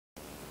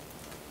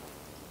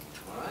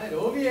All right,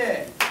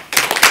 OVIE.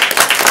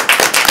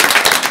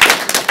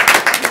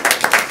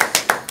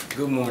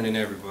 Good morning,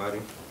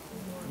 everybody.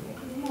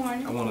 Good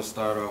morning. I want to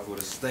start off with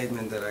a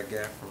statement that I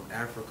got from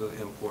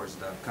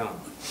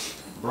AfricaImports.com.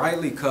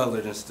 Brightly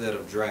colored instead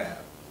of drab,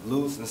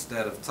 loose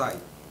instead of tight,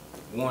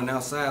 worn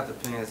outside the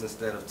pants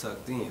instead of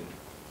tucked in.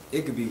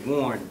 It could be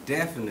worn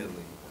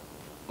definitely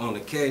on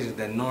occasions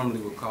that normally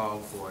would call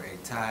for a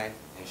tie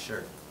and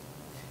shirt.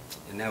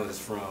 And that was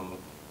from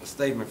a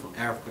statement from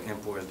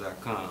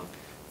AfricaImports.com.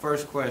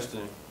 First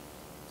question,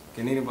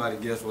 can anybody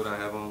guess what I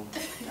have on?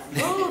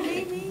 Oh,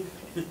 baby.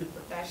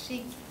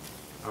 Dashiki.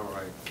 All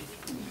right.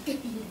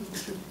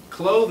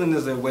 Clothing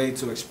is a way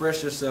to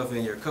express yourself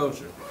in your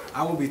culture.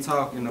 I will be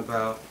talking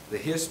about the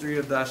history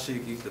of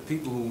dashiki, the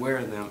people who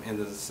wear them, and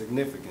the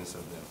significance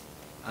of them.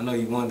 I know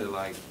you wonder,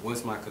 like,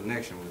 what's my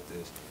connection with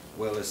this?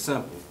 Well, it's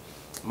simple.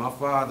 My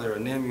father,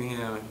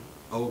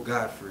 OVIE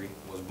Godfrey,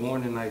 was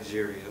born in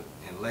Nigeria,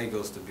 in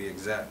Lagos to be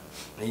exact,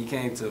 and he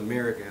came to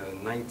America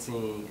in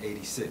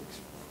 1986.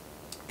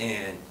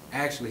 And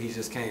actually, he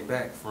just came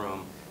back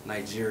from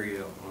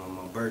Nigeria on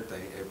my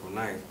birthday, April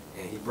 9th,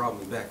 and he brought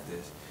me back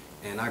this.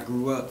 And I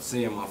grew up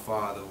seeing my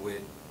father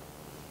with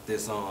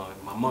this on.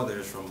 My mother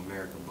is from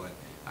America, but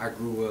I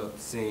grew up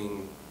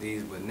seeing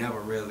these, but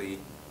never really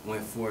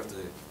went forth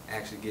to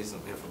actually get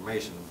some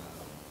information about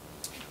them.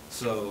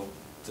 So,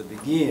 to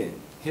begin,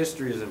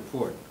 history is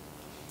important.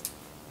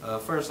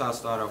 First, I'll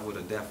start off with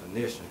a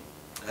definition.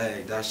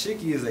 A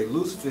dashiki is a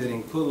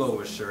loose-fitting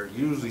pullover shirt,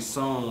 usually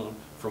sewn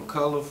from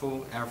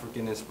colorful,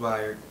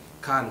 African-inspired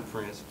cotton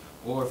prints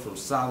or from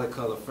solid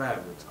color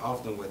fabrics,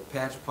 often with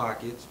patch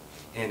pockets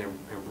and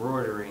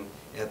embroidering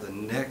at the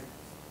neck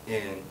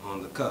and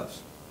on the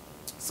cuffs.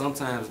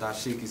 Sometimes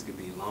dashikis could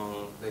be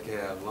long, they could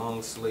have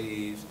long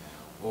sleeves,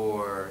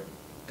 or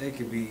they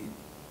could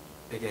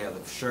have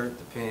the shirt,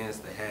 the pants,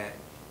 the hat.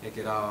 It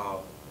could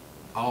all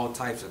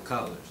types of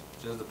colors,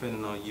 just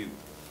depending on you.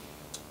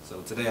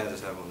 So today I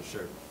just have on a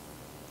shirt.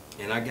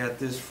 And I got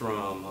this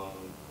from, I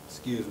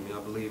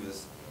believe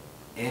it's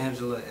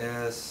Angela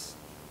S.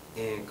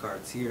 and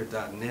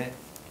Cartier.net.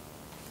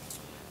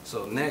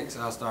 So next,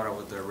 I'll start out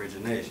with the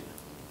origination.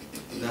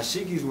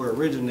 Dashikis were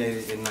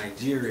originated in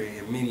Nigeria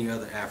and many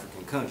other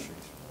African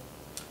countries,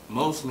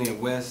 mostly in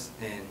West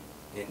and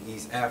in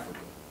East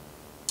Africa.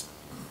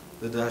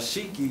 The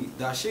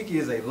dashiki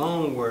is a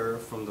loan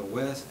word from the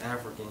West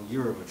African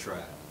Yoruba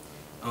tribe.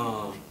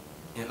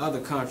 In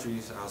other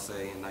countries, I'll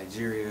say in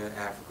Nigeria,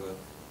 Africa,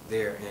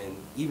 and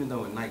even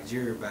though in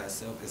Nigeria by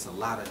itself, it's a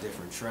lot of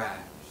different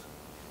tribes.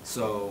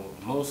 So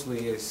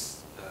mostly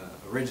it's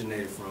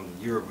originated from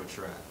the Yoruba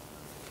tribe.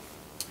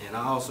 And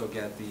I also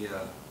got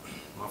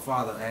my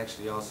father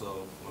actually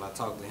also, when I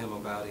talked to him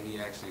about it, he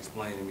actually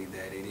explained to me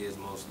that it is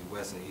mostly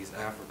West and East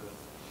Africa.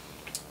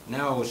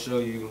 Now I will show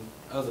you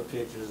other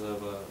pictures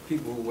of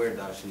people who wear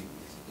dashikis.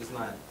 It's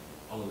not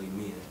only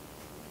men.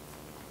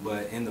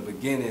 But in the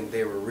beginning,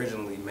 they were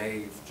originally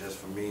made just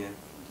for men.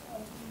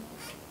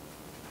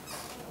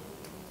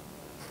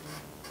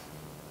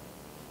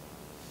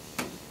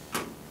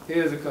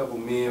 Here's a couple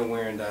men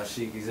wearing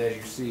dashikis. As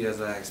you see, as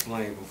I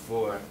explained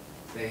before,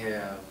 they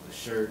have the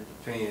shirt,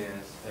 the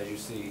pants. As you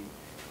see,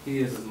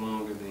 his is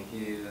longer than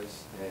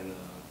his. And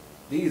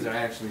these are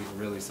actually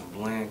really some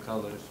bland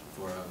colors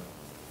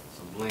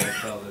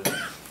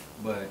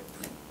But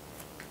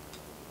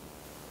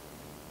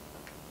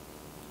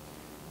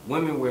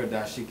women wear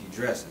dashiki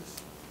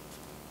dresses.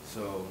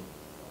 So,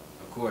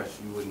 of course,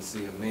 you wouldn't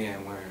see a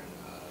man wearing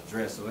a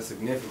dress. So it's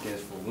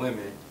significance for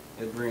women.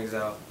 It brings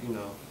out,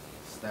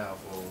 style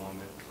for a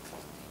woman.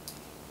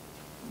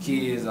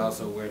 Kids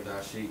also wear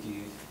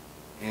dashikis.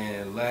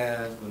 And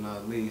last but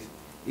not least,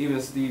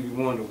 even Stevie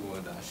Wonder wore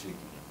a dashiki.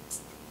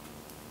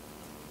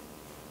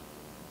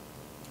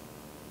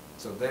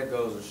 So that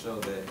goes to show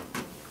that,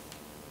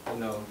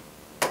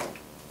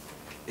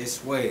 it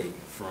swayed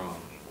from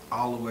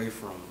all the way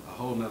from a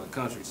whole nother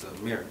country to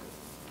America.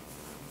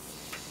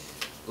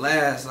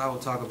 Last, I will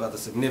talk about the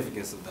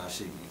significance of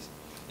dashikis.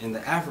 In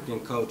the African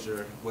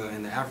culture, and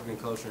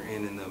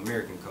in the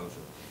American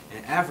culture.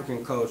 In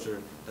African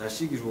culture,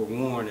 dashikis were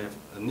worn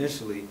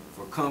initially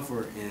for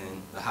comfort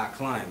in the hot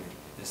climate.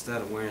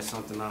 Instead of wearing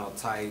something all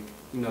tight,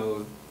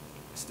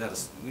 instead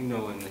of, in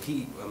the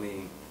heat,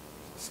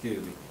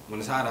 when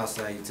it's hot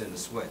outside, you tend to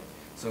sweat.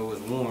 So it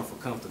was worn for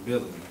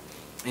comfortability.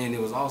 And it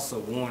was also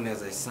worn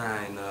as a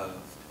sign of,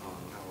 how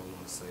do I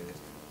want to say this?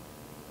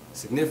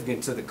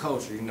 Significant to the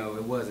culture,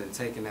 it wasn't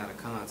taken out of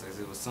context.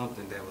 It was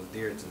something that was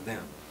dear to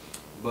them.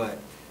 But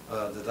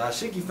the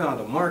dashiki found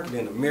a market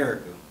in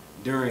America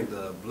during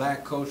the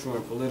black cultural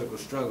and political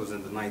struggles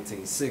in the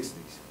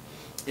 1960s.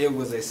 It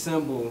was a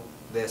symbol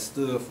that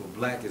stood for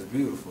black is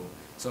beautiful.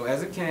 So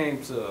as it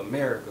came to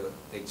America,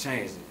 they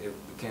changed it. It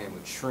became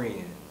a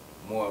trend,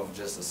 more of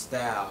just a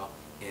style,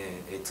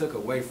 and it took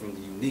away from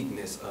the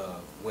uniqueness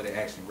of what it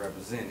actually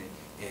represented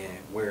and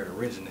where it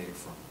originated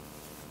from.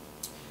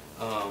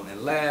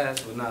 And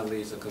last but not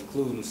least, a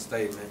concluding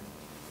statement.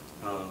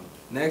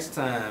 Next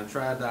time,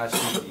 try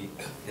dashiki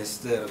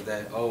instead of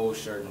that old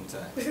shirt and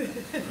tie.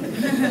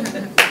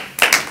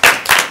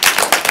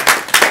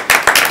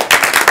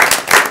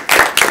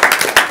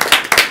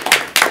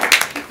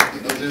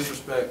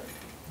 disrespect.